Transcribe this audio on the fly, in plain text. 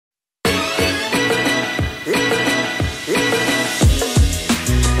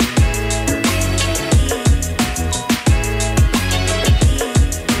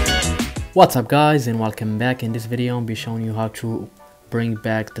What's up guys, and welcome back. In this video I'll be showing you how to bring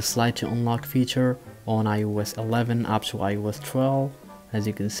back the slide to unlock feature on iOS 11 up to iOS 12. As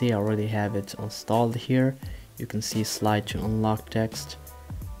you can see, I already have it installed here. You can see slide to unlock text.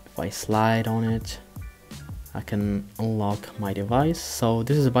 If I slide on it, I can unlock my device. So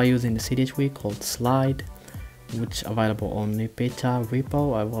this is by using the CDHW called Slide, which is available on the beta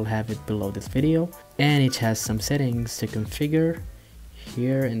repo. I will have it below this video, and it has some settings to configure.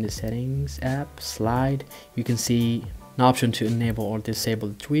 Here in the settings app slide, you can see an option to enable or disable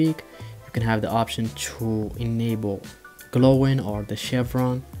the tweak. You can have the option to enable glowing or the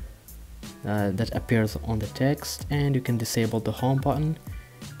chevron that appears on the text, and you can disable the home button.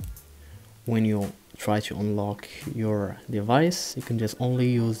 When you try to unlock your device, you can just only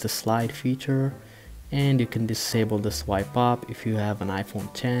use the slide feature, and you can disable the swipe up if you have an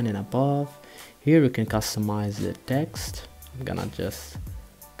iPhone 10 and above. Here you can customize the text. I'm gonna just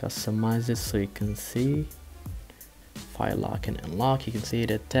customize it so you can see. File lock and unlock, you can see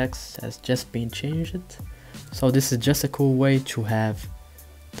the text has just been changed. So this is just a cool way to have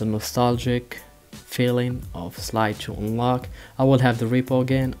the nostalgic feeling of slide to unlock. I will have the repo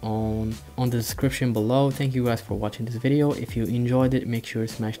again on the description below. Thank you guys for watching this video. If you enjoyed it, make sure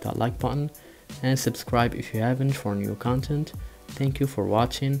to smash that like button and subscribe if you haven't for new content. Thank you for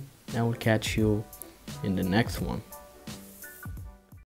watching, and I will catch you in the next one.